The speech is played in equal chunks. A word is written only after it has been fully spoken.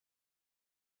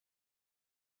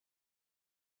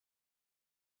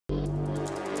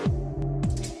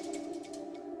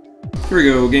Here we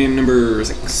go, game number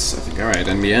 6, I think. Alright,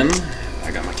 NBN.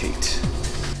 I got my Kate.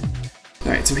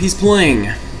 Alright, so he's playing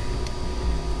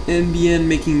NBN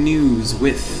making news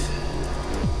with...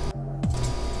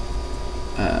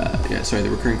 yeah, sorry, the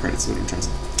recurring credits is what I'm trying to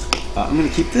say. I'm gonna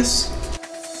keep this.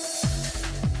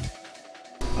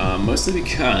 Mostly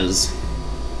because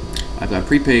I've got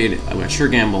prepaid, I've got Sure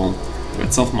Gamble, I've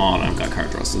got self-mod, and I've got card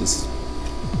draw, so this is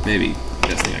maybe the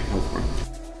best thing I can hope for.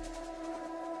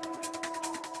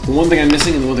 The one thing I'm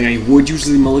missing, and the one thing I would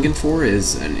usually mulligan for,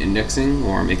 is an indexing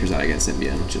or Maker's Eye against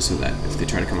NBN, just so that if they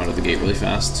try to come out of the gate really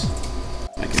fast,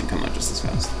 I can come out just as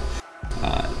fast.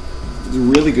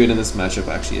 Really good in this matchup,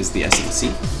 actually, is the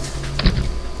SNC.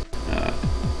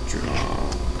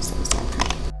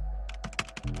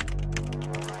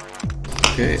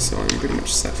 Okay, so I'm pretty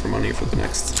much set for money for the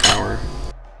next hour.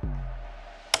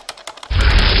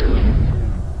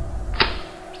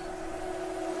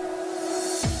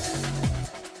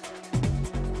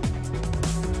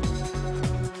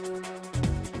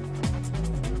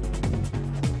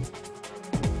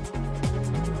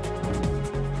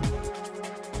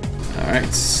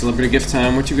 Alright, celebrity gift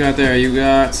time. What you got there? You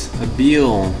got a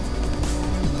Beal.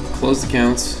 Closed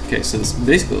accounts. Okay, so this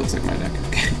basically looks like my deck.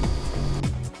 Okay.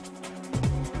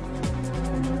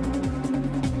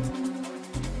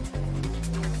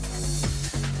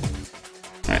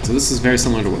 Alright, so this is very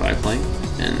similar to what I play,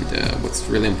 and what's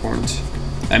really important,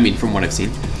 I mean from what I've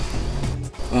seen,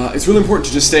 it's really important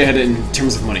to just stay ahead in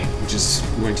terms of money, which is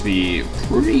going to be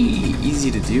pretty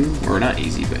easy to do, or not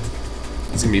easy, but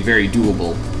it's going to be very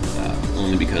doable,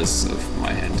 only because of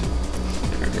my hand.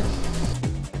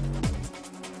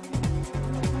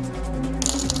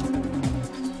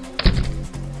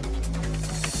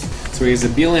 So he has a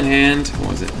Beal in hand. What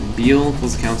was it? Beal,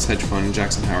 close accounts, hedge fund,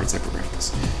 Jackson Howard,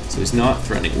 psychographics. So he's not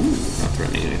threatening. Ooh, not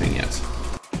threatening anything yet.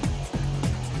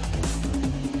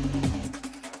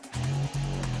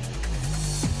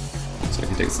 So I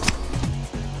can take this on.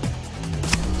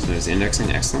 So there's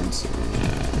indexing, excellent. So I'm gonna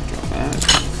drop that,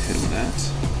 hit him with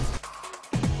that.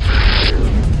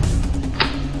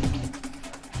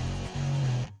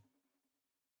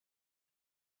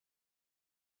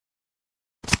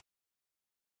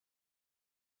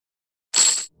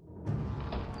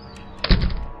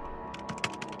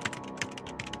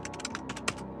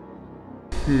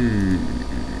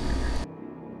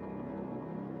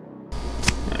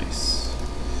 Nice.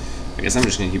 I guess I'm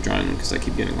just gonna keep drawing because I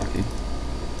keep getting lucky.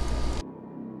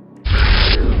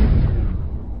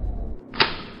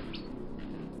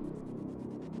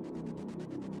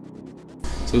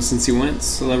 So since he went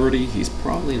celebrity, he's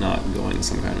probably not going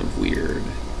some kind of weird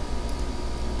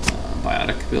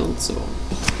biotic build, so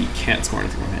he can't score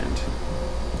anything from hand.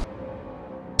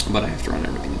 But I have to run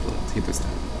everything he puts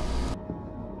down.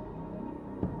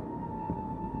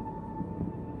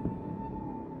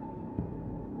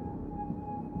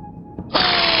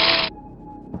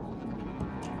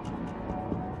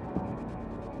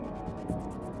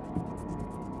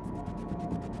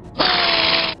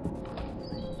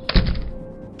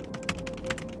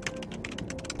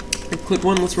 Click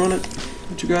one, let's run it.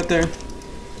 What you got there?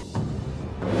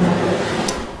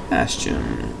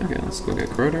 Bastion. Okay, let's go get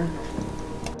Crowder.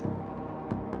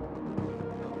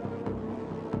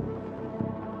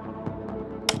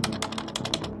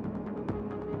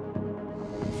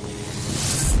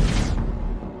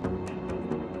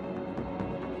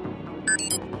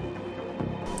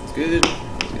 That's good.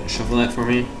 He's gonna shuffle that for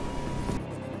me.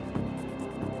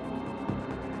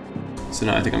 So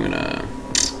now I think I'm going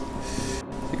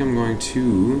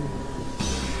to...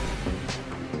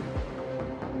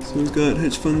 So we've got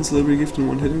hedge fund, celebrity gift, and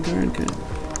one hidden card. Okay.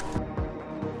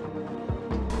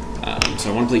 So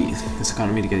I want to play this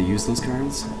economy to get to use those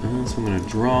cards. So I'm going to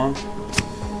draw,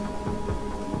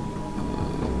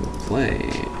 play,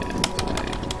 and play.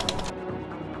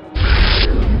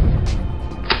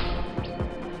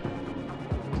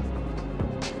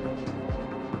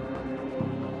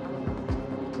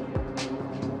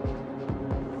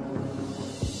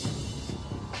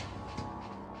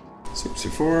 Six or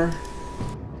four.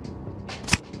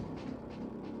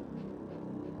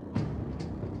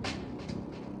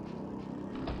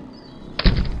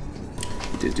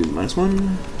 Did do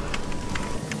 -1.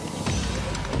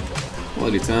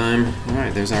 Quality time.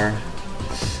 Alright, there's our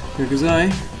Maker's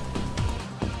Eye.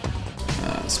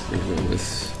 Sprinkle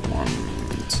with 1,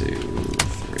 2,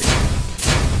 3.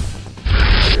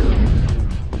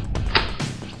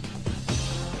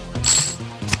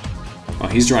 Oh,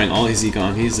 he's drawing all his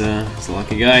econ. He's a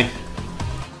lucky guy.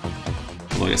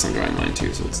 Well, I guess I'm drawing mine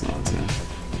too, so it's not.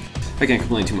 I can't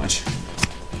complain too much.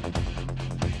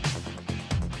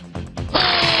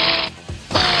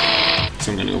 So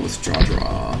So I'm gonna go with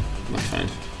draw, left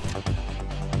find.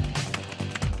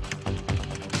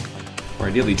 Or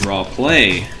ideally draw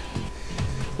play,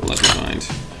 left find.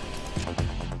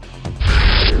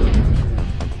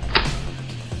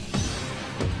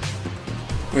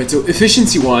 Alright, so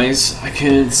efficiency-wise, I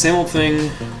can same old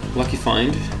thing, lucky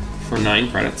find for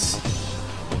 9 credits.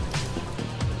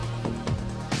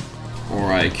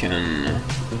 Or I can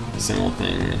same old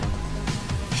thing,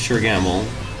 sure gamble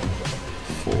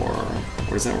for,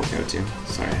 what does that work out to?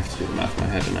 Sorry, I have to do the math in my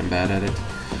head and I'm bad at it.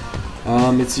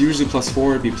 It's usually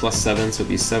 +4, it'd be +7, so it'd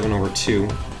be 7 over 2.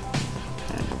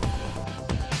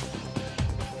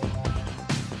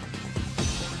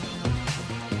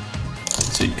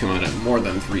 So you'd come out at more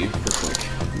than 3 per click.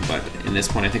 But in this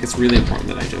point, I think it's really important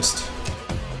that I just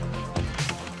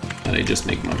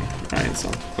make money. Alright, so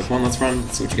click 1, let's run,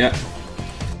 let's see what you got.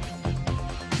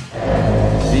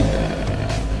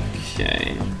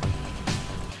 Okay.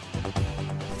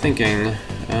 Thinking,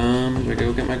 do I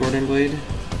go get my Gordian Blade?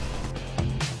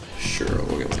 Sure,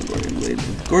 we'll get my Gordian Blade.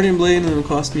 Gordian Blade, and it'll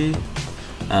cost me.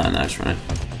 No, just run it.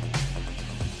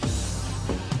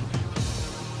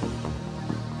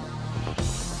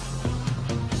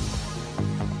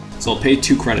 So I'll pay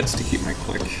 2 credits to keep my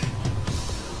click.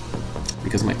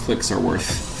 Because my clicks are worth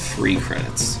 3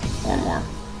 credits or more.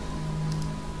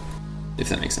 If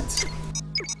that makes sense.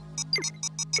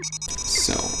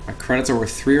 So, my credits are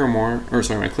worth 3 or more, or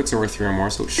sorry, my clicks are worth 3 or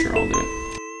more, so sure, I'll do it.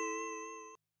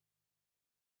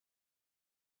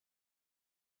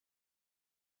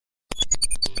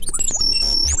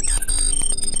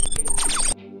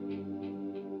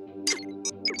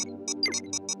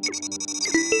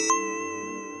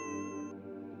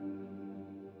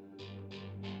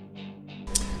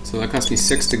 So that cost me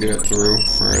 6 to get through,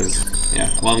 whereas, yeah,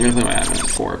 well, I'm gonna play my admin at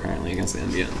 4 apparently against the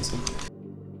NBN, so.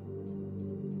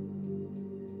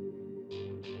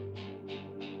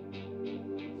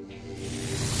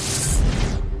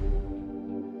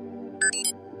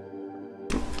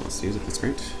 Let's use it, that's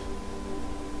great.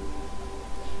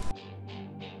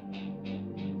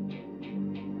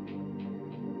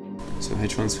 So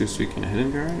hedge fund sweeps weak and a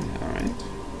hidden guard, alright.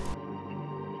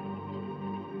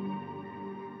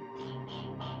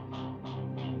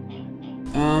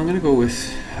 I'm gonna go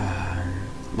with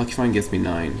lucky find gets me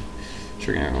 9.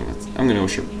 Sure gamble. I'm gonna go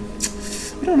sure.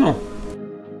 I don't know.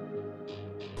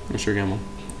 I'm gonna sure gamble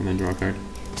and then draw a card.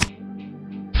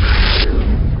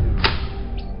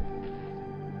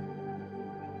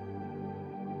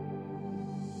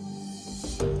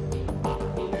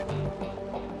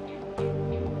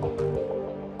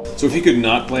 So if he could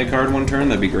not play a card one turn,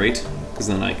 that'd be great, because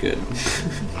then I could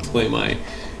play my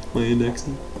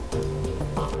indexing.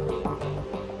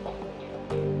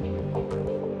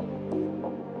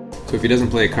 So if he doesn't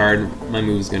play a card, my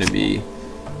move is going to be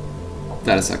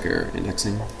Data Sucker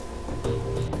indexing.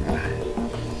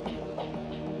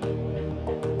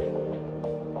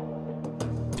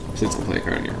 Please don't play a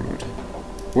card in your remote.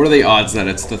 What are the odds that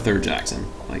it's the 3rd Jackson?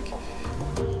 Like,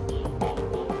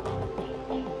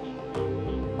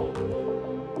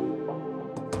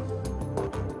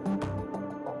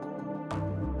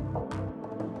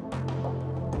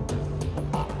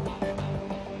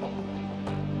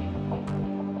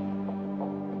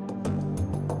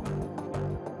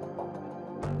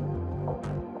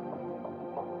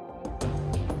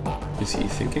 is he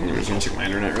thinking? I'm just gonna check my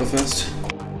internet real fast.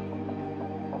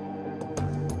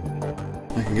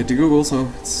 I can get to Google, so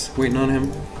it's waiting on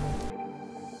him.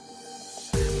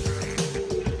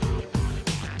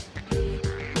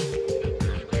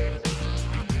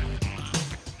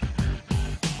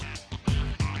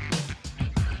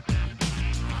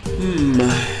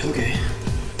 Okay.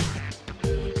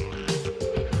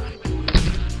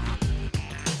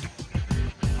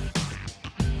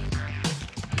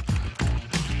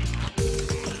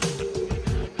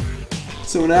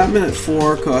 So an admin at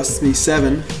 4 costs me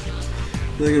 7.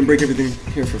 They're gonna break everything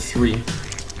here for 3.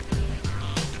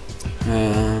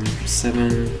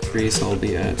 7, 3, so I'll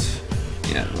be at,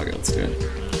 yeah, okay, let's do it.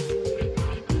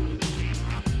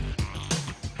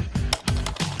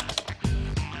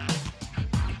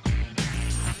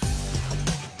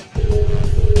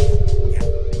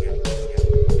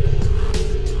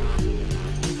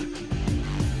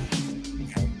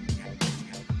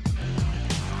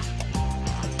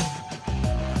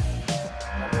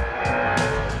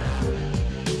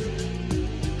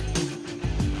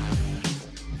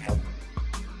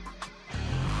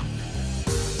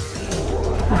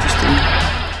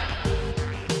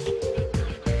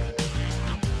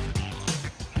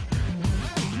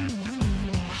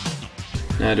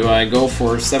 Now, do I go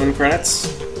for 7 credits?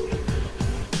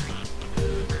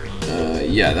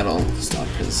 Yeah, that'll stop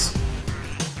his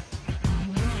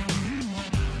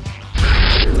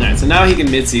So now he can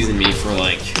mid-season me for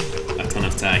like a ton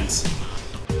of tags.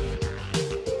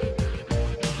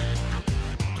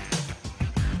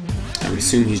 I would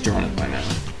assume he's drawn it by now.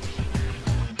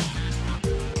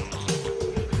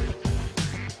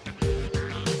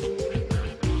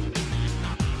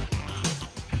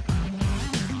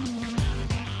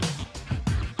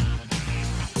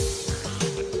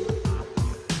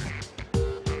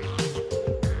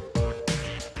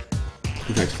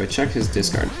 In fact, if I check his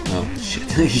discard... Oh, shit.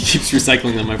 He keeps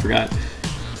recycling them, I forgot.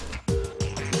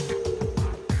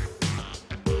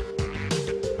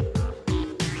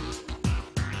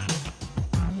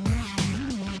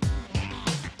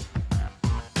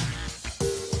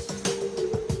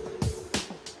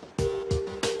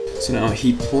 So now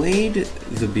he played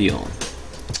the Beal.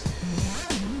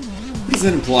 What does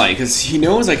that imply? Because he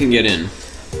knows I can get in.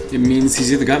 It means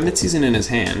he's either got mid-season in his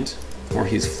hand, or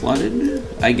he's flooded,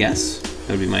 I guess.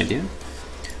 That would be my idea.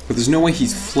 But there's no way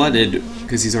he's flooded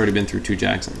because he's already been through 2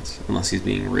 Jacksons, unless he's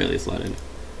being really flooded.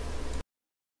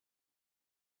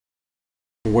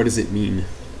 What does it mean?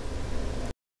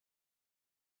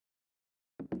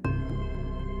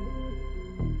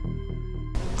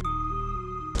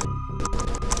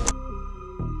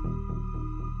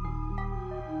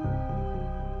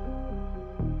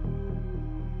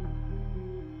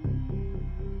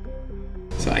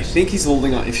 So I think he's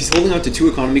holding on. If he's holding on to 2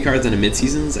 economy cards and a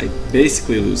mid-seasons, I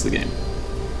basically lose the game.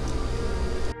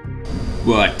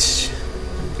 But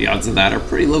the odds of that are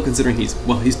pretty low considering he's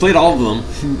played all of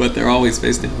them, but they're always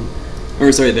face down.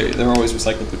 Or sorry, they're always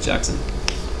recycled with Jackson.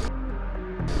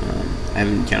 I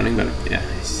haven't been counting, but yeah,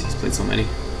 he's played so many.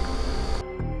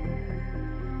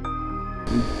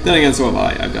 Then again, so have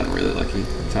I. I've gotten really lucky.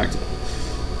 In fact,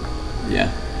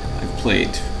 yeah, I've played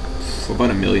about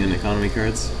 1 million economy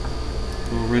cards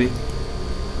already.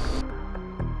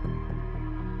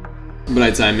 But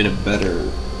I'd say I'm in a better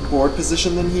board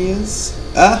position than he is.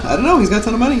 I don't know, he's got a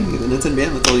ton of money. And it's in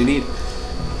band, that's all you need.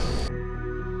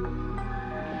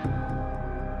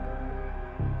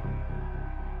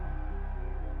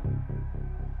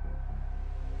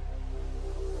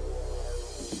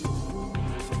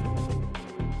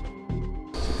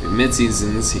 So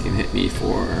mid-seasons, he can hit me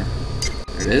for...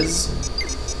 There it is.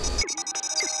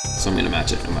 So I'm gonna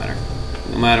match it no matter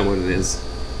what it is.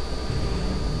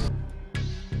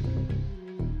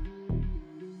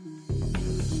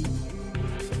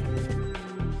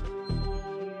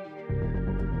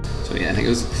 So yeah, I think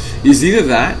it's either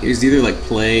that, it's either like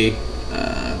play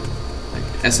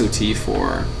like SOT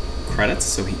for credits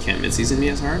so he can't mid-season me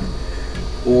as hard,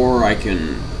 or I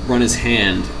can run his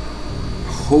hand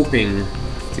hoping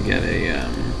to get a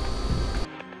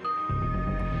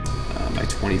by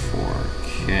 24.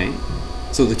 Okay,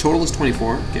 so the total is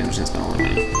 24. Okay, I'm just gonna spend all the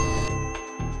money.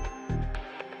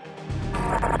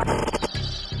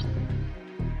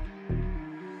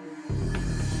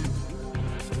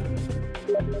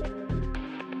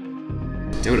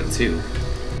 Dota 2.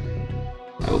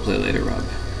 I will play later, Rob.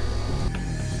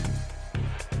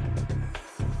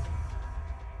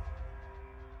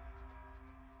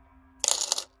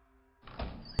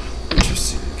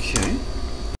 Interesting, okay.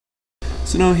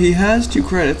 So now he has 2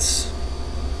 credits.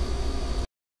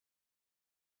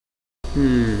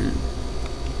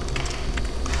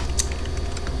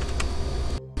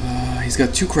 He's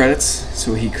got 2 credits,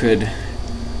 so he could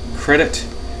credit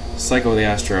Psycho the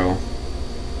Astro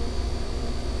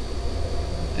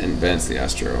and advance the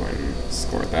Astro and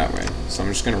score it that way. So I'm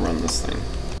just gonna run this thing.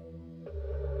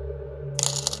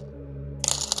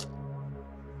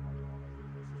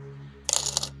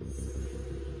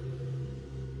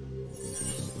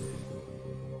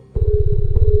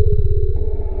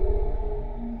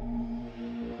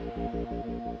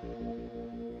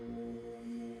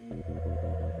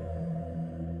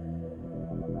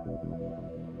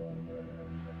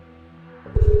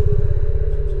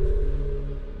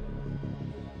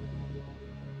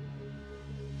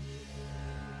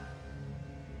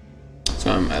 So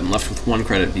I'm left with 1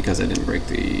 credit because I didn't break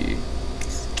the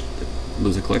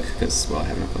lose a click, because, well, I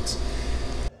have no clicks.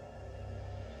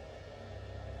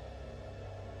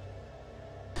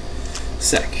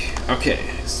 Sec. Okay.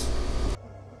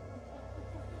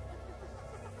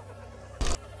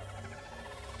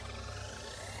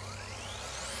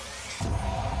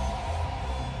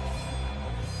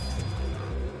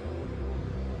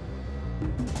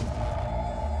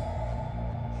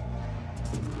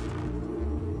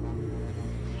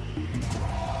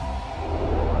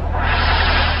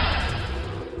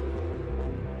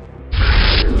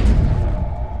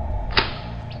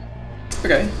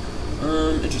 Okay,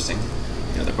 interesting.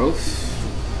 Yeah, they're both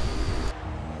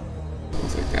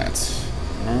like that.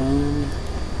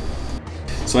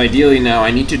 So ideally now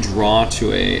I need to draw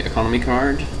to a economy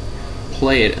card,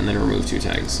 play it, and then remove 2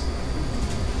 tags.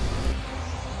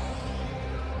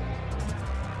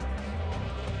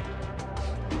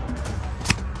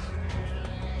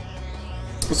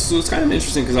 So it's kind of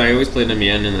interesting because I always played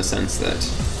NBN in the sense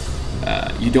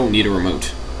that you don't need a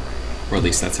remote, or at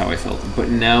least that's how I felt. But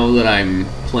now that I'm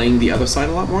playing the other side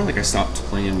a lot more, like I stopped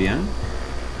playing NBN,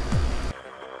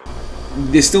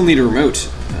 they still need a remote.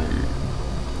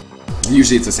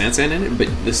 Usually it's a Sansan in it, but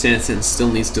the Sansan still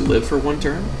needs to live for 1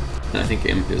 turn. And I think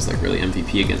Imp is like really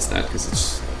MVP against that because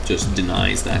it just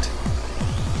denies that.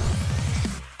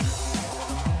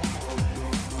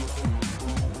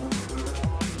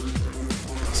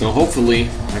 So hopefully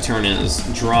my turn is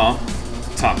draw,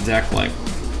 top deck like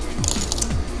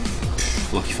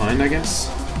lucky find, I guess.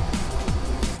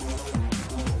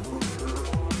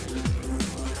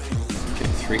 Okay,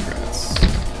 3 credits.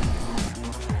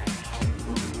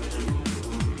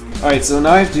 Alright, so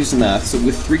now I have to do some math. So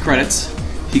with 3 credits,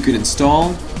 he could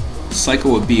install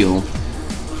Psycho Abeal.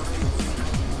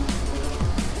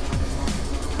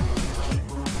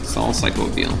 Install Psycho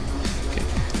Abeal. Okay.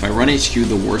 If I run HQ,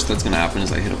 the worst that's going to happen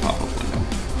is I hit a pop-up window.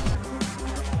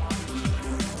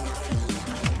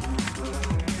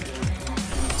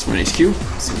 Let's run HQ.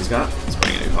 Let's see what he's got. Let's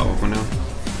bring in a pop-up window.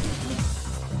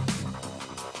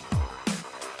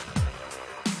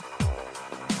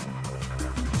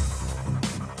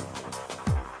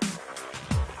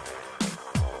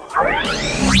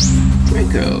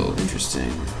 Draco,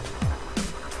 interesting.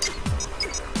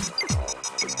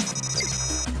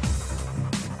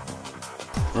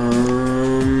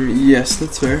 Yes,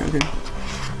 that's fair, okay.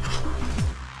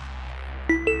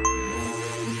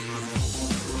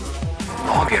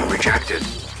 Login rejected.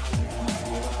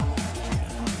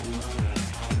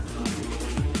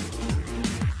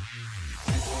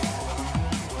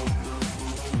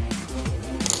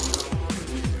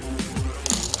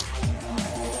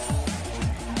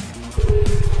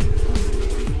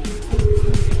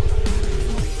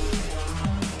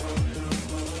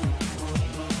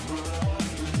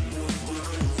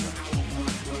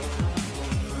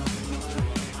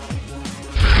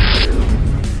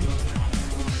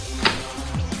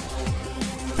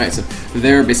 Alright, so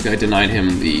there basically I denied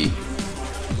him the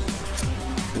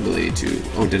ability to...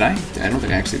 Oh, did I? I don't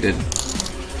think I actually did.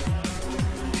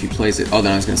 If he plays it... Oh,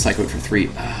 then I was going to Psycho it for 3.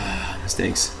 Ah,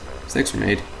 mistakes. Mistakes were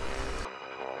made.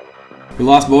 We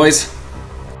lost, boys.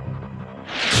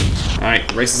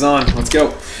 Alright, race is on. Let's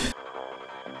go.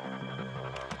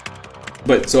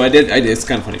 But, so I did it's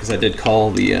kind of funny because I did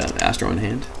call the Astro in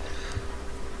hand.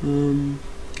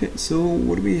 Okay, so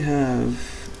what do we have?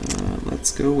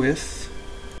 Let's go with...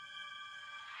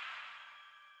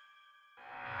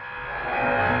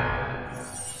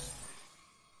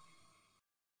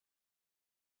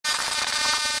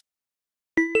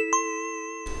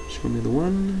 Show me the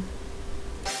 1.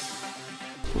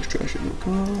 Force trash at no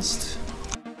cost.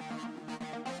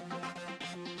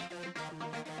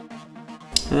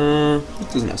 It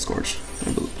doesn't have Scorch.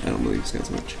 I don't believe it's got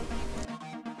so much.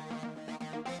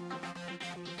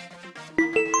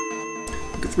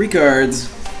 Look at 3 cards.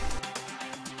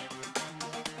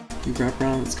 You wrap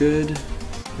around, that's good.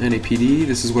 NAPD,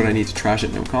 this is what I need to trash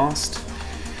at no cost.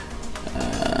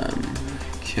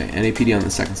 Okay, NAPD on the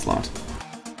 2nd slot.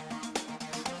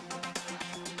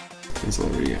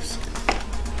 Celebrity gifts.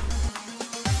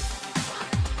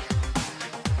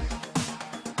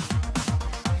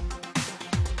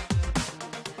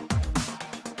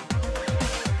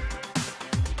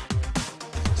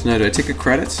 So now do I take a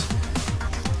credit?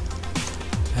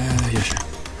 Yeah, sure.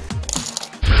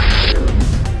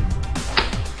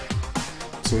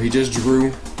 So he just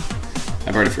drew.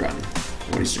 I've already forgotten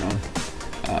what he's drawn.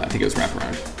 I think it was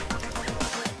wraparound.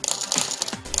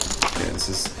 Okay, this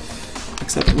is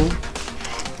acceptable.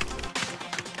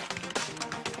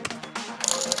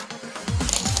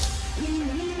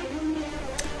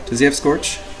 Does he have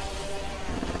Scorch?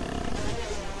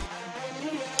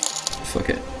 Fuck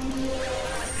it.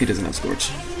 He doesn't have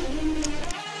Scorch.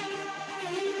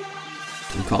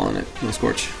 I'm calling it. No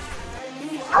Scorch.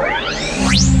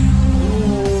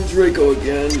 Oh, Draco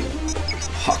again.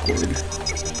 Awkward.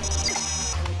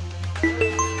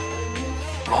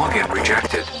 Login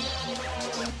rejected.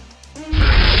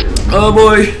 Oh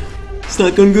boy! It's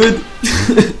not going good.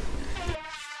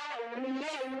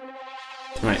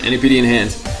 Alright, NAPD in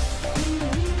hand.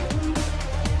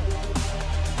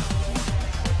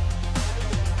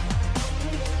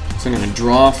 So I'm going to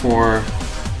draw for...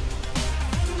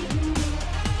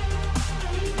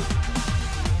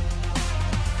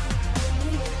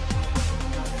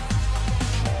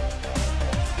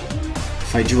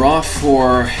 If I draw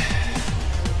for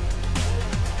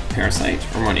Parasite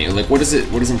or money? Like, what is it?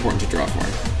 What is important to draw for?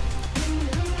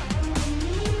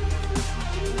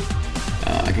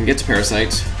 I can get to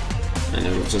Parasite, and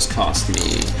it'll just cost me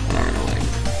an arm and a leg.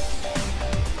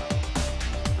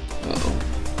 Uh-oh.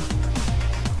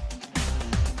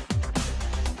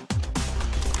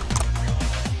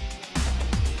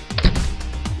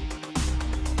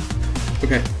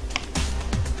 Okay.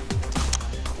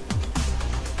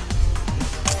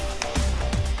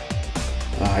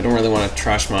 I don't really want to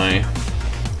trash my...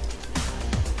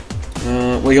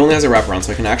 well, he only has a wraparound,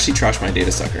 so I can actually trash my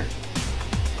Data Sucker.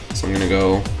 So I'm gonna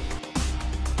go...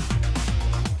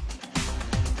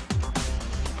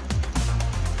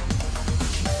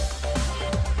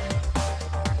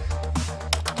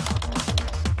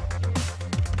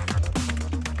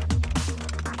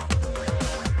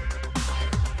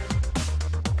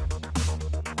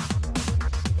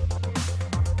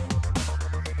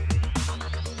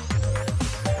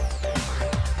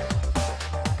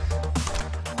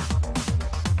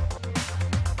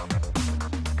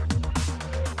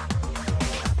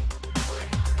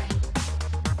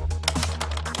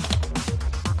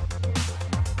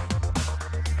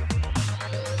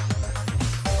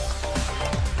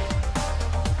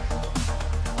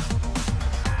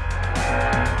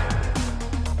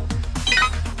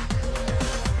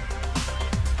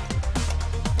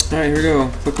 Alright, here we go.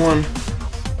 Click 1.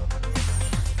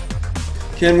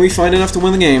 Can we find enough to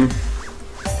win the game?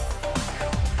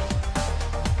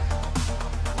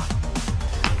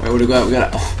 Alright, what do we got? We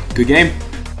got a good game.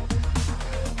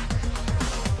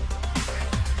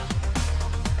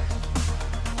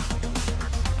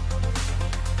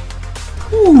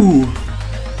 Ooh.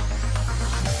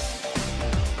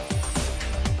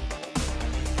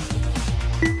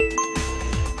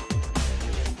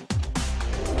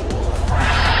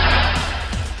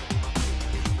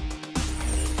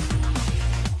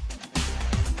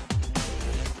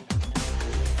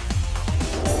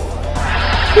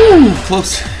 Ooh,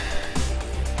 close.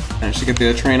 Managed to get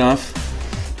the train off.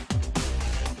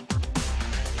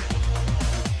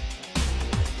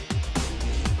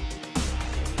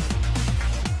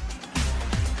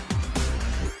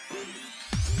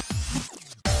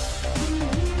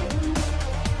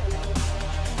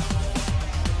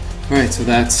 Alright, so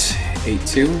that's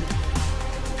 8-2.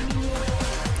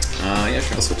 Yeah,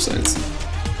 sure, I'll switch sides.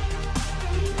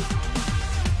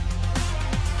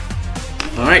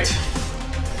 Alright.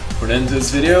 We're gonna end this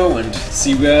video and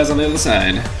see you guys on the other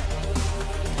side.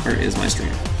 Where is my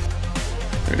stream?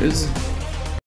 There it is.